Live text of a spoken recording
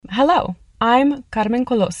Hello, I'm Carmen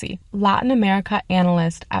Colosi, Latin America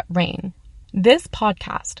analyst at RAIN. This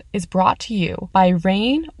podcast is brought to you by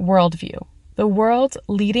RAIN Worldview, the world's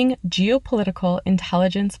leading geopolitical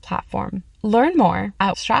intelligence platform. Learn more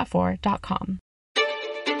at stratfor.com.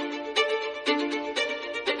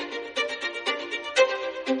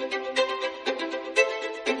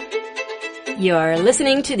 You're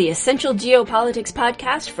listening to the Essential Geopolitics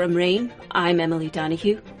podcast from RAIN. I'm Emily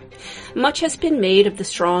Donahue. Much has been made of the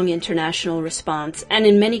strong international response, and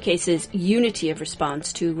in many cases, unity of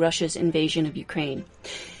response to Russia's invasion of Ukraine.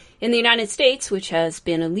 In the United States, which has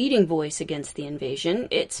been a leading voice against the invasion,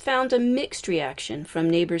 it's found a mixed reaction from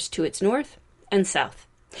neighbors to its north and south.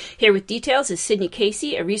 Here with details is Sydney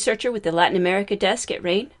Casey, a researcher with the Latin America desk at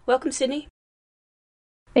RAIN. Welcome, Sydney.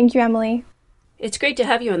 Thank you, Emily. It's great to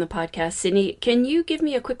have you on the podcast, Sydney. Can you give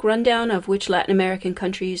me a quick rundown of which Latin American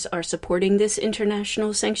countries are supporting this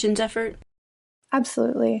international sanctions effort?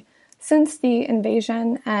 Absolutely. Since the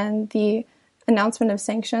invasion and the announcement of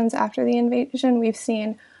sanctions after the invasion, we've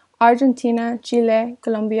seen Argentina, Chile,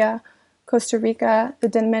 Colombia, Costa Rica, the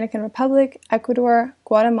Dominican Republic, Ecuador,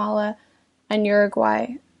 Guatemala, and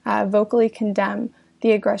Uruguay vocally condemn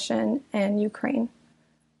the aggression in Ukraine.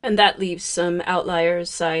 And that leaves some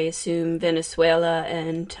outliers, I assume Venezuela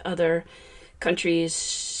and other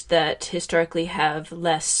countries that historically have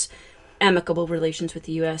less amicable relations with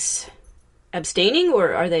the U.S. abstaining,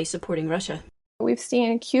 or are they supporting Russia? We've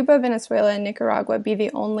seen Cuba, Venezuela, and Nicaragua be the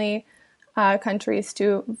only countries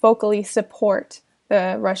to vocally support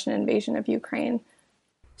the Russian invasion of Ukraine.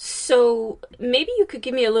 So maybe you could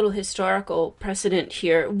give me a little historical precedent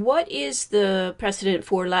here. What is the precedent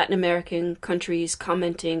for Latin American countries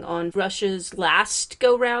commenting on Russia's last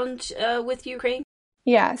go-round with Ukraine?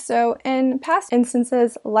 Yeah, so in past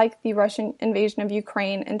instances like the Russian invasion of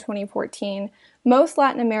Ukraine in 2014, most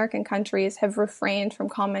Latin American countries have refrained from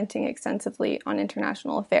commenting extensively on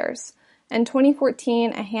international affairs. In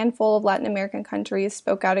 2014, a handful of Latin American countries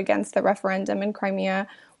spoke out against the referendum in Crimea,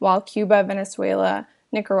 while Cuba, Venezuela,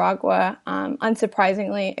 Nicaragua,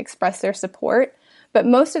 unsurprisingly, expressed their support, but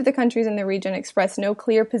most of the countries in the region expressed no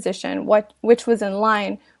clear position, which was in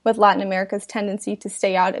line with Latin America's tendency to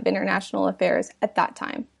stay out of international affairs at that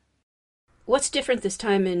time. What's different this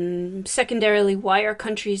time, and secondarily, why are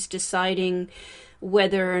countries deciding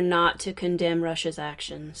whether or not to condemn Russia's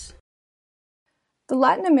actions? The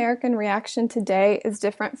Latin American reaction today is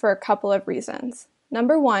different for a couple of reasons.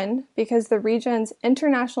 Number one, because the region's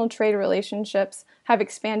international trade relationships have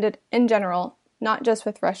expanded in general, not just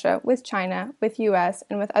with Russia, with China, with US,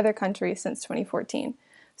 and with other countries since 2014.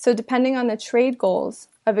 So depending on the trade goals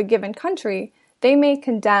of a given country, they may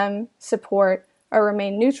condemn, support, or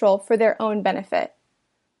remain neutral for their own benefit.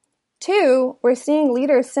 Two, we're seeing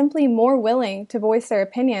leaders simply more willing to voice their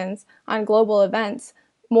opinions on global events,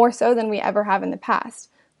 more so than we ever have in the past.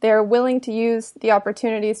 They're willing to use the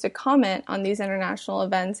opportunities to comment on these international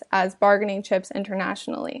events as bargaining chips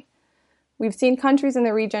internationally. We've seen countries in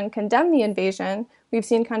the region condemn the invasion, we've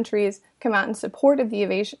seen countries come out in support of the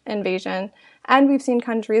invasion, and we've seen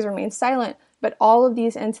countries remain silent, but all of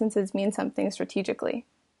these instances mean something strategically.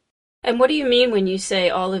 And what do you mean when you say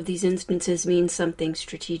all of these instances mean something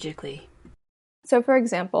strategically? So, for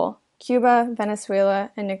example, Cuba, Venezuela,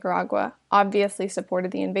 and Nicaragua obviously supported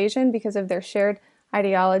the invasion because of their shared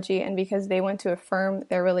ideology and because they want to affirm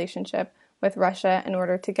their relationship with Russia in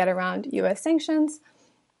order to get around U.S. sanctions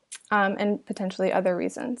and potentially other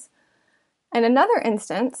reasons. In another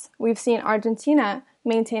instance, we've seen Argentina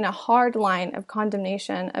maintain a hard line of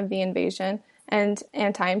condemnation of the invasion and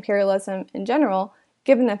anti-imperialism in general,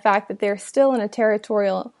 given the fact that they're still in a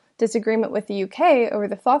territorial disagreement with the UK over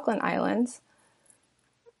the Falkland Islands.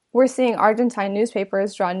 We're seeing Argentine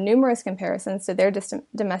newspapers draw numerous comparisons to their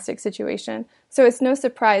domestic situation, so it's no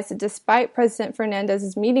surprise that despite President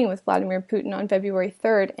Fernandez's meeting with Vladimir Putin on February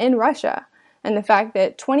 3rd in Russia, and the fact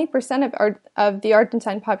that 20% of the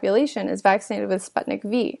Argentine population is vaccinated with Sputnik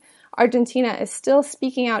V, Argentina is still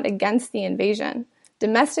speaking out against the invasion.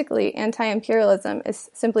 Domestically, anti-imperialism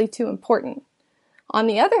is simply too important. On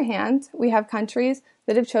the other hand, we have countries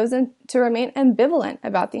that have chosen to remain ambivalent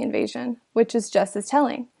about the invasion, which is just as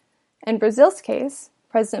telling. In Brazil's case,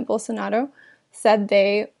 President Bolsonaro said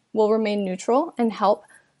they will remain neutral and help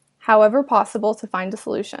however possible to find a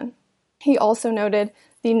solution. He also noted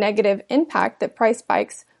the negative impact that price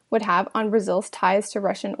spikes would have on Brazil's ties to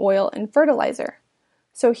Russian oil and fertilizer.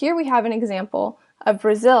 So here we have an example of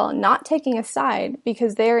Brazil not taking a side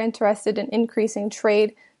because they are interested in increasing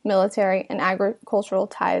trade, military, and agricultural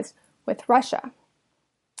ties with Russia.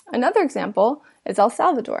 Another example is El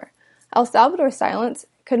Salvador. El Salvador's silence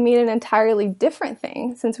could mean an entirely different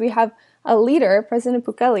thing, since we have a leader, President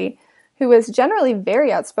Bukele, who was generally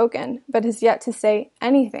very outspoken, but has yet to say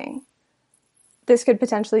anything. This could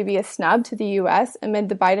potentially be a snub to the U.S. amid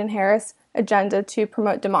the Biden-Harris agenda to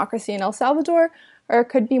promote democracy in El Salvador, or it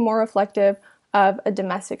could be more reflective of a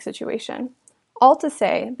domestic situation. All to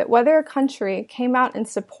say that whether a country came out in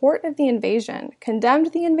support of the invasion,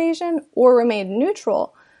 condemned the invasion, or remained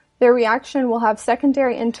neutral, their reaction will have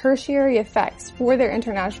secondary and tertiary effects for their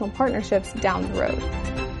international partnerships down the road.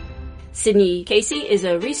 Sydney Casey is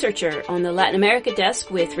a researcher on the Latin America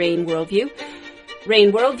desk with RAIN Worldview.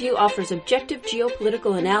 RAIN Worldview offers objective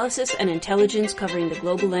geopolitical analysis and intelligence covering the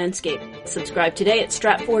global landscape. Subscribe today at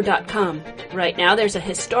strat4.com. Right now there's a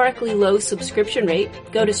historically low subscription rate.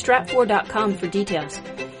 Go to strat4.com for details.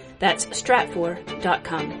 That's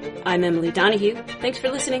strat4.com. I'm Emily Donahue. Thanks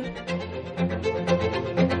for listening.